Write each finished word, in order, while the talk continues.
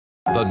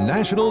The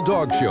National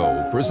Dog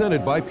Show,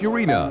 presented by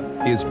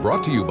Purina, is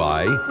brought to you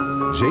by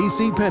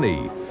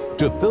JCPenney.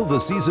 To fill the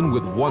season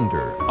with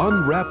wonder,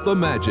 unwrap the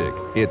magic.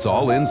 It's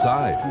all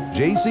inside.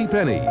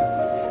 JCPenney.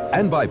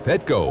 And by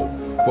Petco.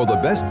 For the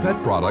best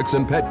pet products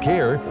and pet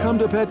care, come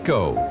to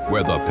Petco,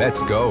 where the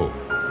pets go.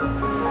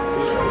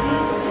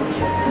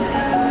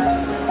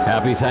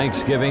 Happy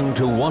Thanksgiving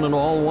to one and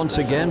all once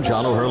again.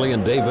 John O'Hurley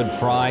and David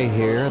Fry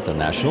here at the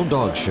National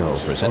Dog Show,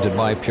 presented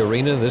by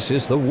Purina. This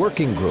is the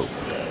Working Group.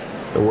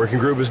 The Working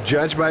Group is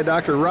judged by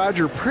Dr.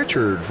 Roger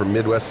Pritchard from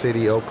Midwest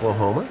City,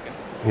 Oklahoma.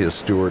 His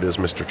steward is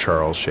Mr.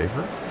 Charles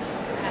Schaefer.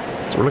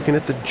 So we're looking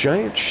at the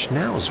giant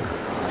Schnauzer.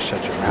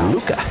 Shut your mouth.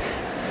 Luca.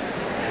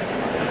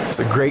 It's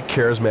a great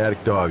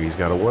charismatic dog. He's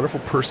got a wonderful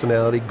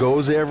personality,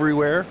 goes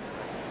everywhere.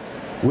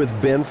 With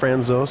Ben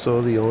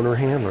Franzoso, the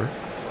owner-handler.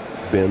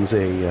 Ben's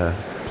a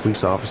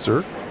police officer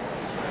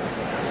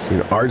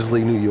in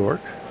Ardsley, New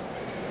York.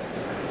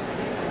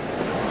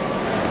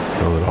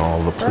 Know that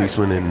all the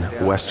policemen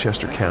in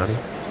Westchester County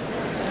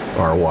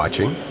are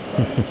watching.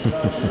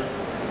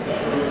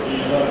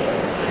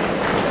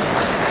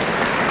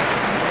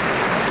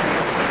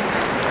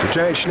 The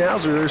giant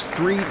Schnauzer, there's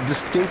 3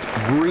 distinct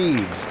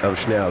breeds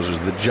of Schnauzers.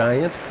 The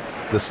giant,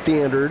 the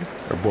standard,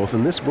 are both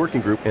in this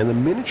working group, and the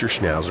miniature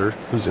Schnauzer,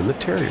 who's in the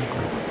terrier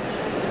group.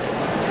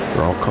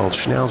 They're all called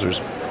Schnauzers,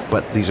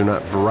 but these are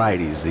not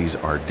varieties. These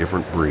are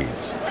different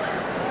breeds.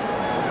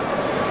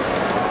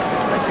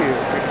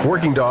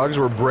 Working dogs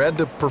were bred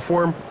to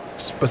perform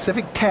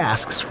specific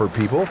tasks for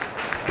people,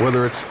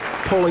 whether it's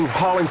pulling,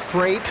 hauling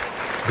freight,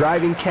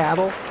 driving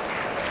cattle,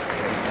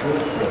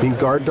 being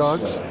guard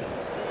dogs.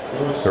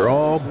 They're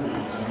all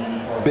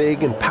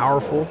big and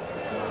powerful.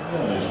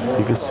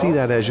 You can see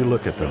that as you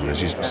look at them,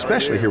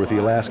 especially here with the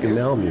Alaskan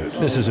Malamute.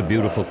 This is a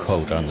beautiful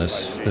coat on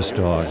this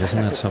dog, isn't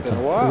that something?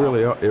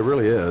 It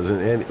really is.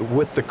 And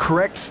with the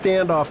correct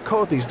standoff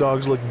coat, these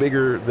dogs look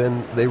bigger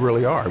than they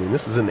really are. I mean,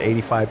 this is an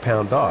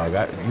 85-pound dog.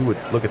 You would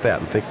look at that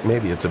and think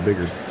maybe it's a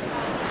bigger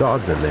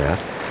dog than that.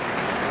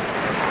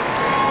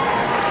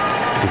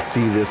 You can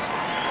see this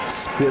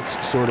Spitz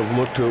sort of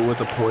look to it with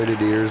the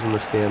pointed ears and the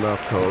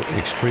standoff coat.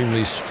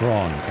 Extremely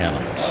strong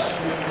animals.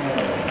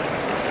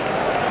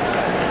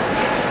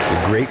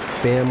 A great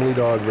family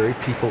dog, very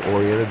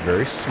people-oriented,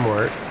 very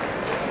smart.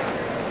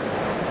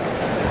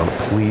 Want to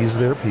please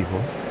their people.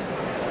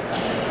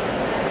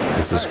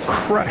 This is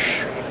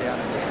Crush.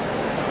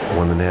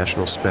 Won the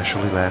national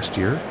specialty last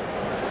year.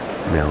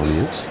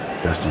 Malamutes,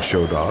 best in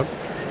show dog.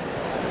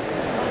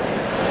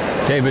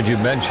 David, you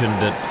mentioned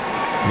that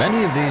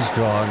many of these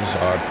dogs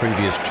are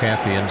previous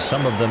champions,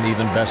 some of them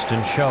even best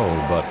in show,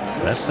 but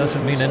that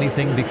doesn't mean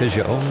anything because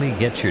you only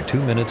get your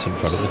 2 minutes in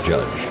front of the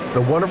judge.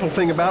 The wonderful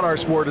thing about our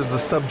sport is the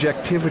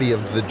subjectivity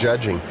of the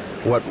judging.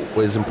 What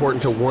was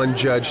important to one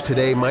judge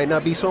today might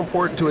not be so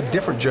important to a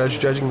different judge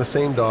judging the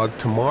same dog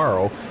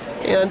tomorrow.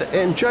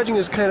 And judging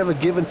is kind of a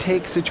give and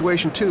take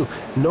situation too.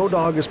 No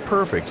dog is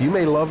perfect. You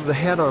may love the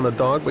head on a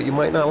dog, but you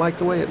might not like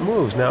the way it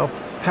moves. Now,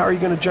 how are you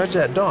going to judge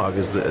that dog?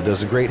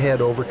 Does a great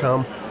head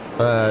overcome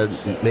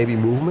maybe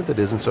movement that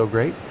isn't so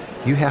great?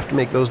 You have to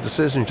make those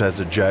decisions as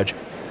a judge.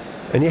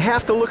 And you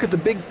have to look at the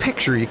big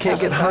picture. You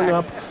can't get hung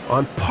up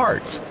on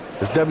parts.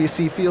 As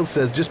W.C. Fields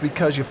says, just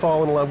because you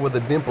fall in love with a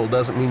dimple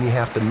doesn't mean you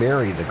have to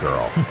marry the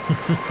girl.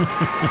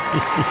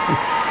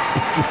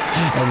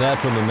 And that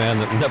from a man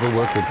that never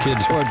worked with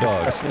kids or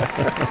dogs.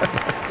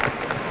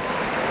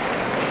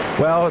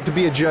 Well, to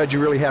be a judge, you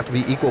really have to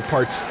be equal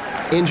parts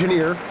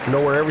engineer, know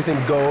where everything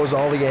goes,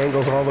 all the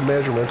angles, all the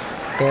measurements,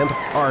 and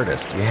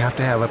artist. You have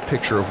to have a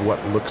picture of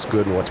what looks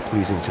good and what's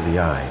pleasing to the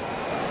eye.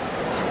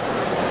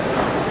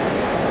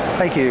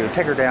 Thank you.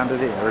 Take her down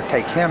to or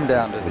take him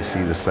down to We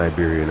see the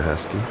Siberian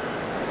Husky.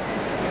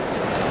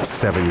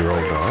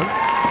 7-year-old dog.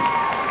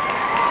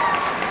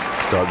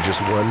 This dog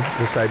just won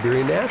the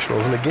Siberian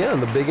Nationals. And again,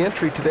 the big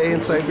entry today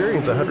in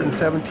Siberians,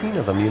 117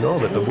 of them. You know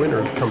that the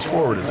winner that comes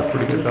forward is a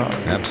pretty good dog.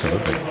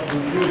 Absolutely.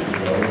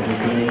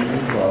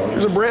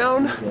 There's a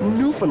brown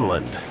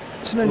Newfoundland.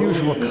 It's an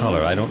unusual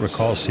color. I don't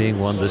recall seeing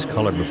one this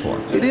color before.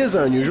 It is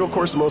unusual. Of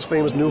course, the most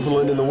famous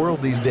Newfoundland in the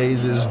world these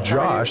days is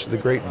Josh, the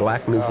great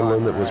black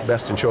Newfoundland that was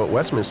best in show at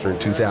Westminster in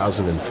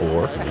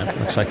 2004. Yeah,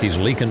 looks like he's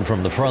leaking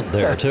from the front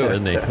there, too,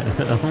 isn't he?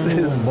 Oh,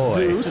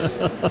 boy. Zeus.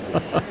 You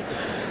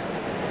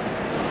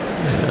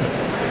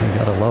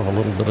gotta love a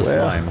little bit of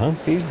slime, huh?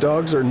 These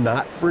dogs are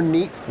not for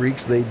neat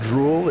freaks. They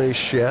drool, they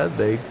shed,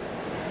 they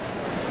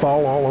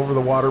fall all over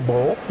the water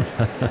bowl.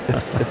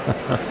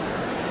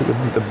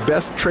 The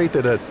best trait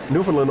that a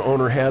Newfoundland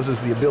owner has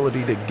is the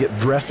ability to get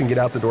dressed and get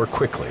out the door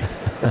quickly.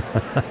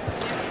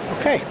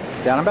 Okay,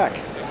 down and back.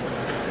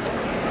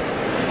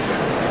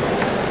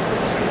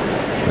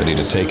 Ready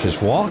to take his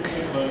walk.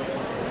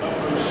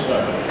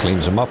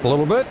 Cleans him up a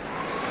little bit.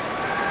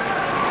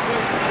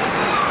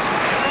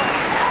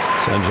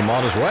 Sends him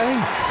on his way.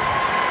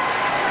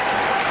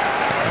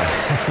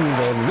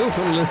 The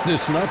Newfoundland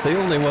is not the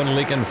only one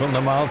leaking from the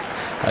mouth.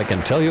 I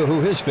can tell you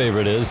who his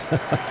favorite is.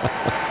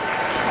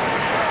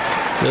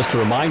 Just to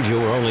remind you,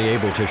 we're only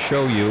able to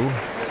show you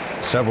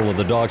several of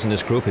the dogs in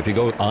this group. If you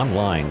go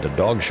online to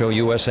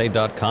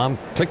dogshowusa.com,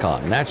 click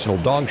on National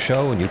Dog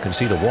Show, and you can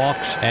see the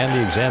walks and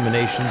the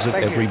examinations of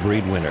every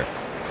breed winner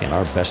in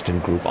our Best in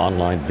Group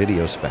online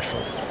video special.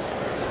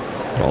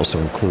 It also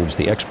includes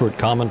the expert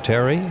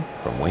commentary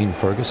from Wayne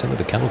Ferguson of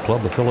the Kennel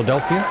Club of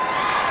Philadelphia.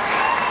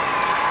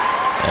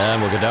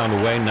 And we'll go down to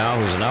Wayne now,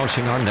 who's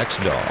announcing our next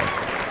dog.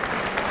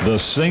 The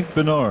St.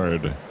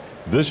 Bernard.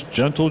 This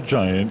gentle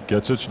giant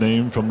gets its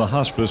name from the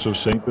hospice of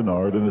St.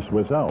 Bernard in the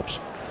Swiss Alps.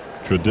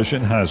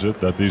 Tradition has it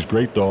that these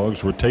great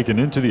dogs were taken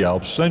into the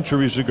Alps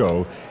centuries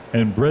ago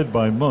and bred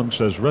by monks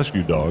as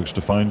rescue dogs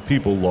to find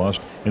people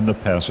lost in the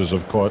passes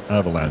of caught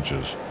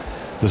avalanches.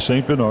 The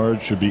St.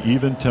 Bernard should be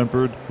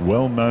even-tempered,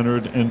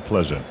 well-mannered, and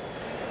pleasant.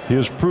 He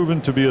has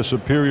proven to be a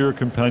superior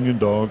companion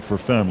dog for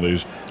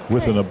families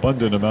with an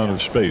abundant amount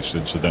of space,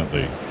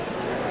 incidentally.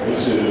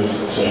 This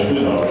is St.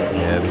 Bernard.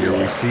 And here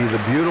we see the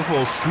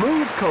beautiful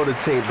smooth-coated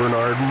St.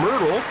 Bernard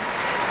Myrtle,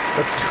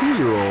 a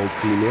 2-year-old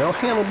female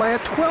handled by a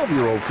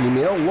 12-year-old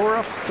female,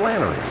 Laura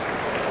Flannery.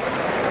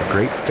 A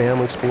great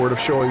family sport of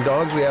showing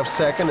dogs. We have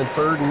second and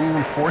third and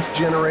even fourth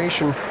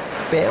generation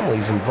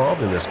families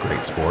involved in this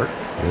great sport.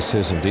 This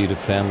is indeed a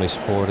family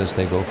sport as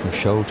they go from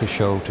show to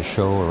show to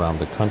show around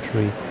the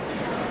country.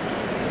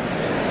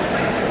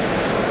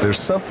 There's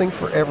something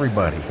for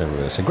everybody. There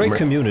is a great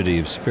community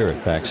of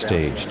spirit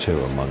backstage, too,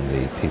 among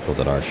the people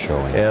that are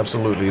showing.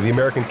 Absolutely. The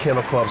American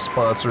Kennel Club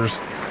sponsors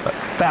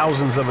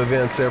thousands of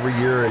events every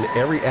year in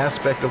every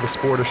aspect of the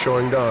sport of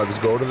showing dogs.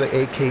 Go to the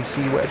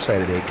AKC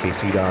website at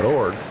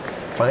akc.org.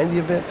 Find the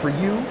event for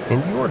you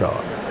and your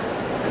dog.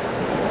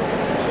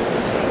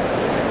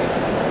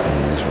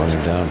 He's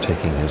running down,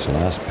 taking his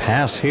last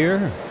pass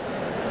here.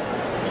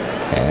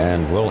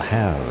 And we'll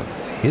have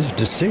his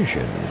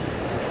decision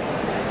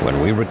when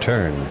we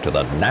return to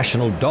the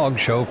National Dog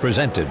Show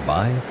presented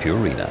by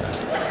Purina.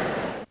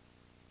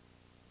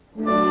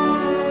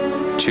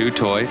 Chew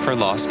toy for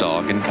lost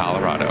dog in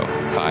Colorado,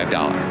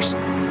 $5.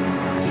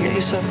 You get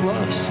yourself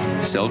lost.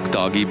 Silk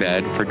doggy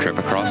bed for trip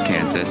across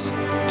Kansas,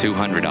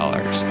 $200.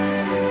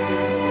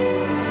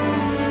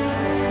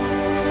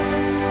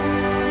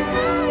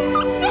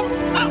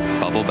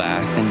 Bubble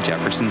bath in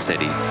Jefferson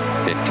City,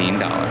 $15.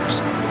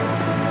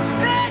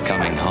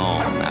 Coming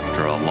home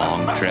after a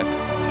long trip,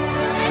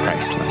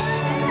 priceless.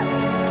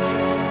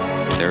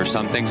 There are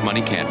some things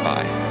money can't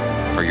buy.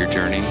 For your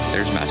journey,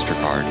 there's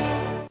MasterCard.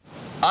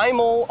 I'm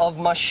all of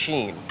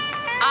machine.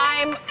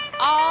 I'm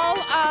all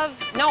of,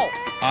 no.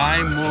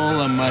 I'm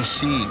all a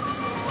machine.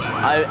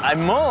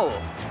 I'm all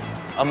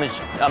a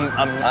machine.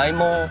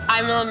 I'm all.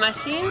 I'm a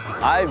machine.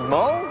 I'm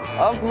all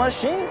of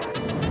machine.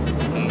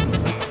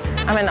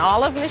 I'm an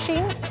olive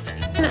machine.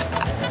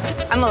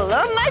 I'm a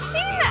love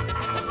machine.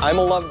 I'm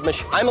a love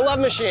machine. I'm a love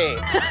machine.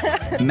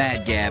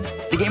 Mad Gab,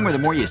 the game where the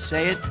more you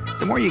say it,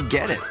 the more you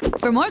get it.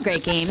 For more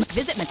great games,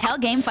 visit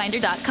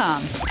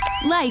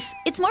MattelGameFinder.com. Life,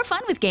 it's more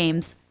fun with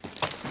games.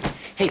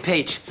 Hey,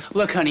 Paige,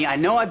 look, honey, I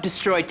know I've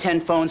destroyed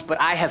 10 phones, but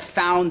I have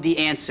found the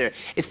answer.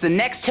 It's the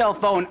Nextel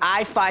phone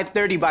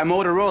i530 by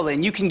Motorola,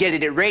 and you can get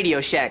it at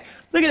Radio Shack.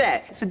 Look at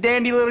that. It's a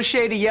dandy little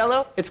shade of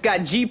yellow. It's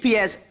got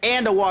GPS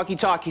and a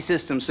walkie-talkie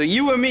system, so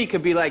you and me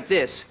could be like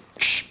this.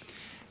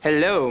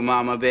 Hello,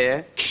 Mama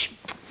Bear.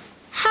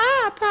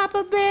 Hi,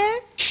 Papa Bear.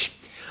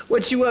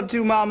 What you up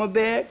to, Mama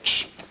Bear?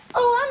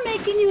 Oh, I'm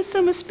making you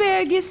some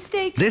asparagus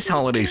steaks. This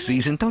holiday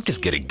season, don't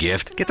just get a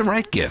gift. Get the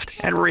right gift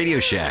at Radio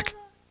Shack.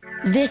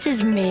 This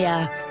is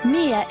Mia.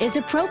 Mia is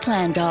a Pro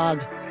Plan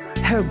dog.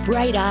 Her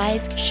bright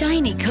eyes,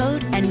 shiny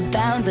coat, and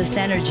boundless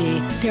energy.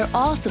 They're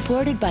all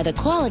supported by the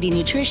quality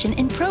nutrition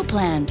in Pro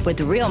Plan, with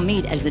real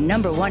meat as the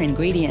 #1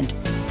 ingredient.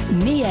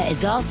 Mia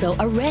is also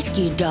a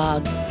rescued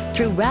dog.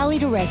 Through Rally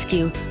to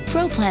Rescue,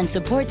 Pro Plan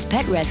supports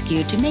pet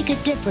rescue to make a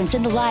difference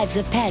in the lives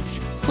of pets,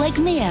 like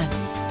Mia.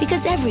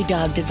 Because every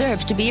dog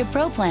deserves to be a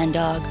Pro Plan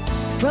dog.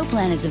 Pro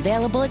Plan is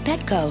available at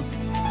Petco.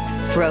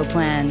 Pro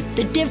Plan,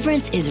 the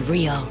difference is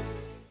real.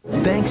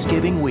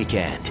 Thanksgiving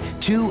weekend,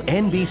 2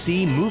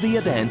 NBC movie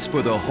events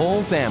for the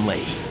whole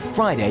family.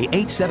 Friday,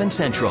 8/7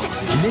 Central,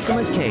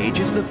 Nicolas Cage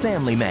is the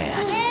family man.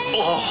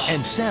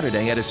 And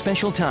Saturday at a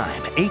special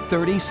time,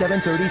 8:30,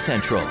 7:30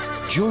 Central,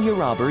 Julia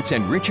Roberts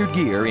and Richard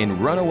Gere in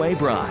Runaway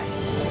Bride.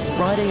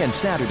 Friday and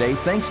Saturday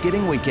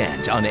Thanksgiving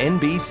weekend on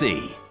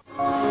NBC.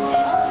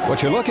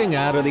 What you're looking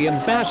at are the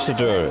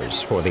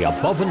ambassadors for the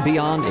Above and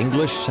Beyond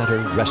English Setter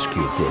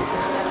Rescue Group.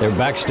 They're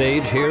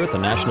backstage here at the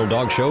National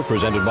Dog Show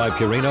presented by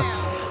Purina,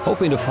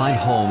 hoping to find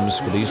homes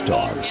for these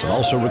dogs and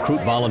also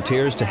recruit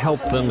volunteers to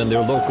help them in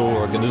their local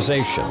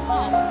organization.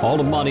 All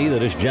the money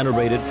that is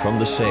generated from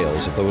the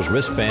sales of those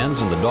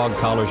wristbands and the dog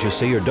collars you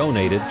see are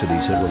donated to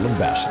these little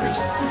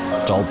ambassadors.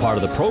 It's all part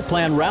of the Pro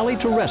Plan Rally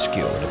to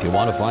Rescue. And if you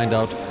want to find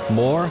out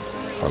more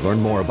or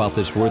learn more about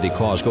this worthy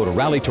cause, go to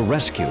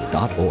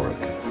rallytorescue.org.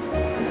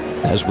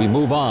 As we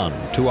move on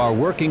to our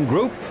working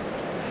group,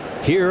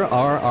 here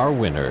are our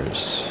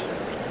winners.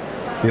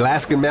 The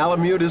Alaskan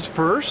Malamute is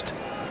first.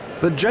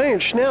 The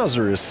Giant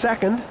Schnauzer is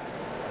second.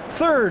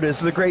 Third is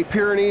the Great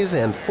Pyrenees,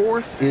 and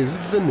fourth is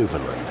the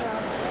Newfoundland.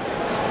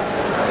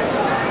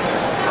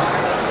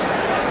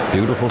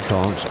 Beautiful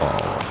dogs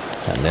all.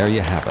 And there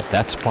you have it.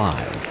 That's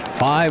 5.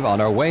 5 on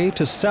our way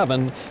to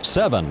 7.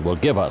 7 will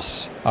give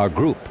us our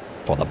group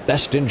for the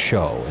best in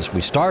show as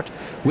we start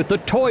with the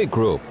toy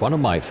group, one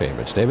of my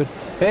favorites. David?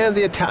 And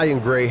the Italian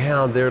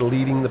Greyhound, they're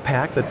leading the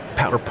pack, the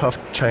powder puffed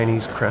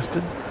Chinese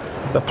crested,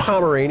 the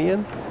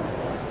Pomeranian,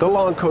 the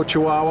long coat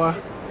Chihuahua,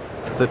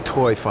 the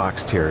toy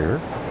Fox Terrier,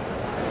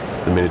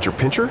 the miniature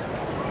Pinscher,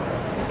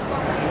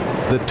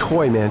 the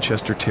toy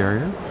Manchester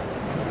Terrier,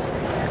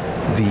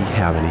 the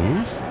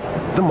Havanese,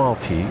 the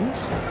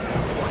Maltese,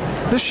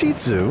 the Shih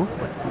Tzu,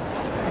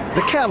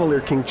 the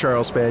Cavalier King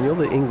Charles Spaniel,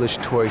 the English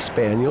Toy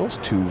Spaniels,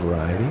 2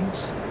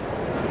 varieties,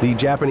 the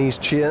Japanese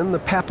Chin, the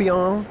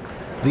Papillon,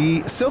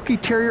 the Silky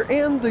Terrier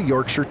and the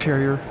Yorkshire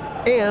Terrier,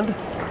 and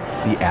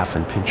the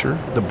Affenpinscher,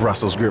 the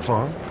Brussels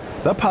Griffon,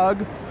 the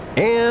Pug,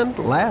 and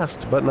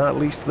last but not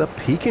least, the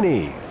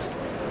Pekingese.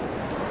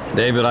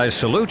 David, I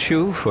salute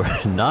you for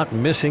not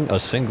missing a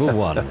single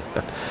one.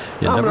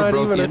 You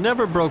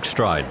never broke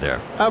stride there.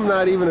 I'm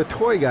not even a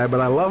toy guy, but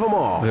I love them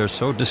all. They're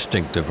so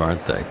distinctive,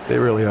 aren't they? They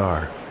really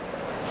are.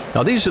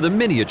 Now, these are the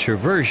miniature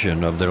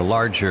version of their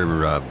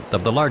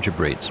the larger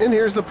breeds. And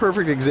here's the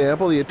perfect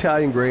example. The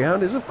Italian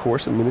Greyhound is, of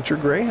course, a miniature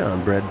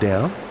greyhound bred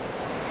down.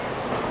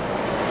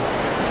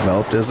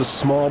 Developed as a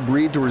small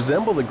breed to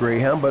resemble the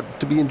greyhound, but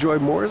to be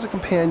enjoyed more as a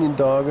companion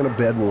dog and a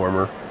bed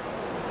warmer.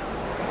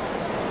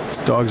 These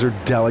dogs are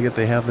delicate.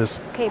 They have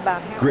this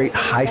great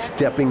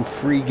high-stepping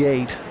free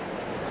gait.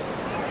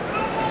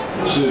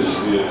 This is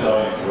the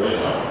Italian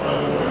Greyhound,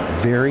 by the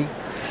way. Very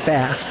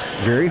fast,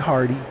 very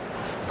hardy,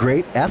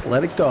 great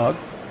athletic dog.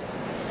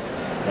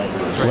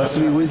 Blessed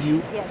to be with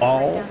you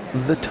all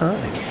the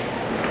time.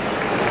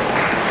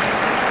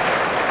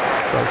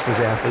 This dog says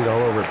athlete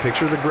all over it.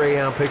 Picture the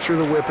Greyhound, picture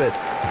the Whippet.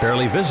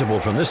 Barely visible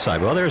from this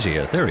side. Well, there he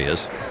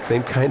is.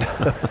 Same kind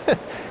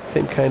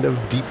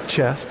of deep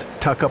chest,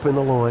 tuck up in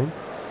the loin.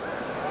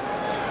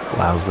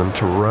 Allows them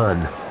to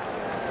run.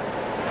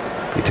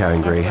 The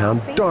Italian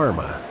Greyhound,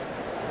 Dharma.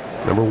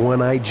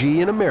 #1 IG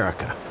in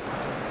America.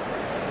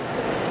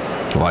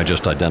 Oh, I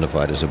just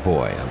identified as a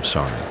boy. I'm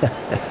sorry.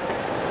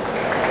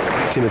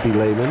 Timothy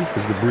Lehman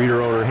is the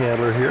breeder, owner,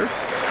 handler here.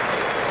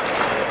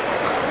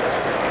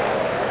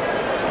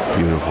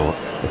 Beautiful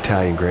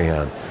Italian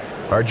Greyhound.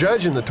 Our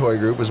judge in the toy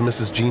group was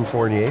Mrs. Jean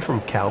Fournier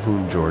from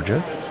Calhoun,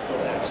 Georgia,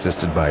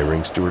 assisted by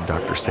ring steward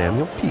Dr.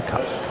 Samuel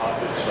Peacock.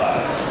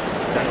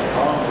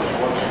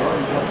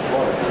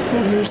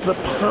 And here's the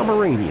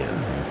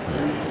Pomeranian.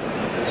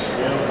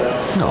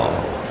 Oh,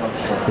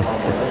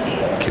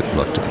 cute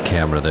look to the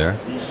camera there.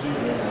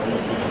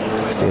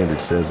 Standard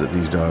says that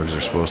these dogs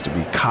are supposed to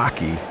be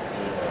cocky.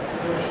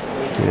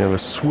 They have a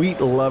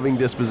sweet, loving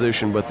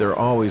disposition, but they're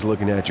always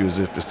looking at you as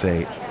if to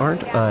say,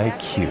 "Aren't I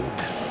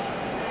cute?"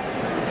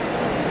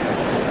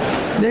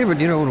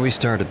 David, you know, when we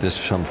started this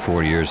some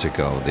 4 years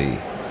ago, the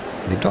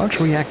dogs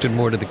reacted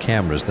more to the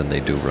cameras than they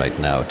do right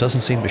now. It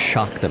doesn't seem to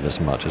shock them as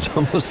much. It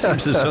almost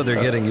seems as though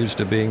they're getting used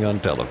to being on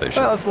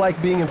television. Well, it's like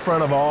being in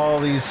front of all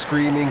these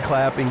screaming,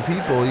 clapping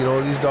people. You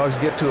know, these dogs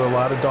get to a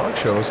lot of dog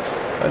shows.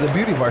 The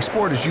beauty of our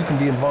sport is you can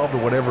be involved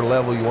at whatever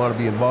level you want to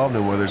be involved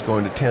in, whether it's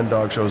going to 10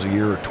 dog shows a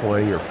year or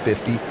 20 or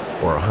 50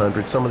 or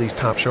 100. Some of these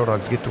top show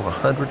dogs get to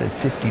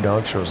 150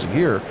 dog shows a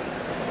year.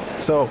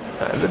 So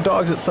the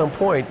dogs at some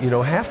point, you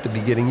know, have to be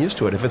getting used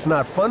to it. If it's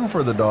not fun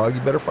for the dog, you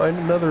better find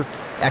another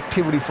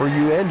activity for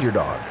you and your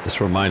dog.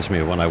 This reminds me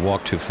of when I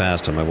walk too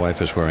fast and my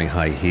wife is wearing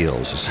high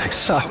heels. It's like,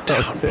 slow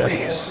down,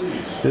 please.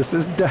 This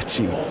is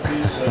Dutchie,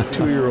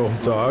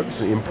 2-year-old dog.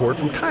 It's an import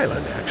from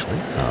Thailand, actually.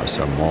 Oh,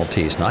 so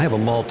Maltese. Now, I have a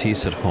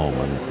Maltese at home,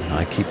 and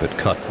I keep it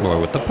cut, or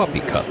with the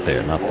puppy cut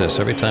there, not this.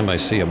 Every time I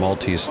see a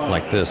Maltese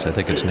like this, I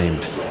think it's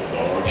named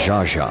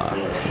Jaja.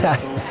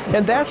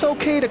 And that's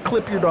okay to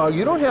clip your dog.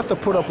 You don't have to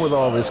put up with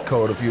all this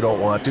coat if you don't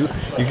want to.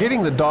 You're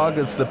getting the dog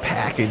that's the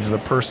package, the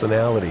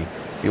personality.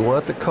 If you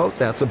want the coat,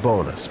 that's a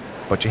bonus.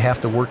 But you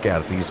have to work at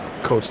it. These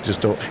coats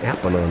just don't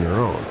happen on their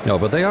own. No,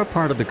 but they are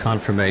part of the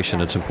conformation.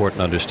 It's important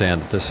to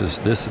understand that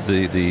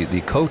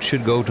the coat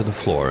should go to the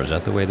floor. Is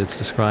that the way that's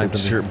described?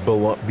 It's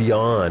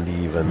beyond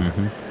even.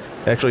 Mm-hmm.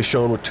 Actually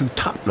shown with 2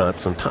 top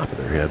knots on top of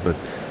their head, but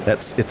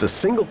it's a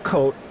single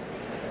coat.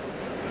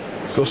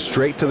 Goes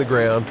straight to the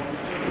ground.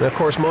 And of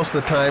course, most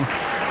of the time,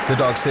 the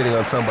dog's sitting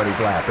on somebody's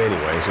lap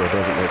anyway, so it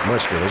doesn't make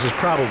much difference. This is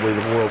probably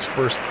the world's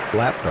first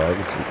lap dog.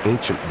 It's an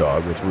ancient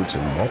dog with roots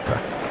in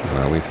Malta.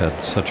 Well, we've had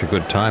such a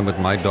good time with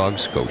my dog,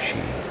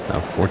 Skoshi,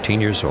 now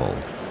 14 years old.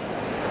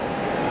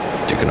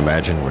 You can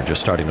imagine we're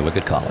just starting to look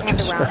at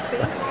colleges.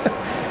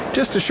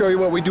 Just to show you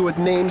what we do with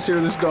names here,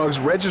 this dog's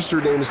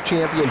registered name is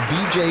Champion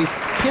BJ's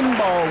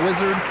Pinball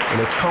Wizard, and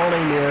its call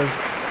name is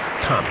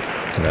Tommy.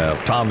 Well,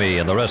 Tommy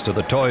and the rest of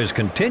the toys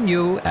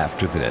continue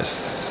after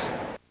this.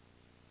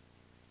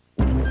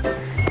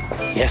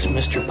 Yes,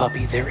 Mr.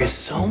 Puppy, there is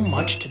so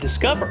much to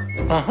discover.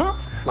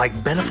 Like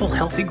Beneful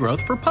Healthy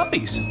Growth for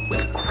Puppies,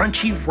 with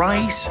crunchy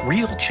rice,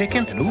 real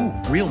chicken,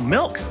 and real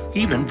milk,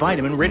 even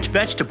vitamin-rich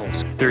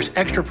vegetables. There's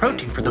extra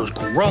protein for those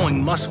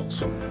growing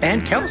muscles,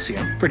 and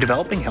calcium for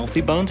developing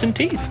healthy bones and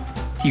teeth.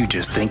 You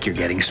just think you're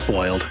getting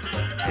spoiled.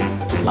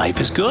 Life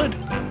is good.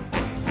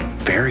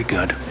 Very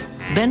good.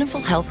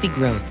 Beneful Healthy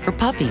Growth for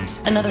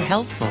puppies. Another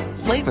healthful,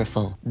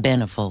 flavorful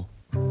Beneful.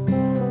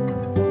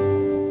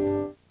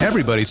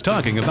 Everybody's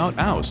talking about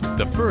Oust,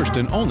 the first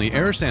and only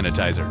air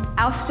sanitizer.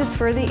 Oust is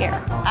for the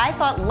air. I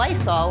thought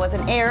Lysol was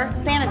an air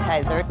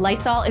sanitizer.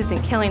 Lysol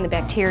isn't killing the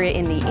bacteria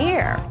in the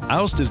air.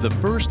 Oust is the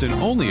first and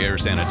only air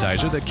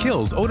sanitizer that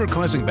kills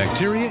odor-causing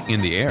bacteria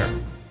in the air.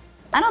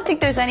 I don't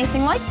think there's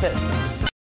anything like this.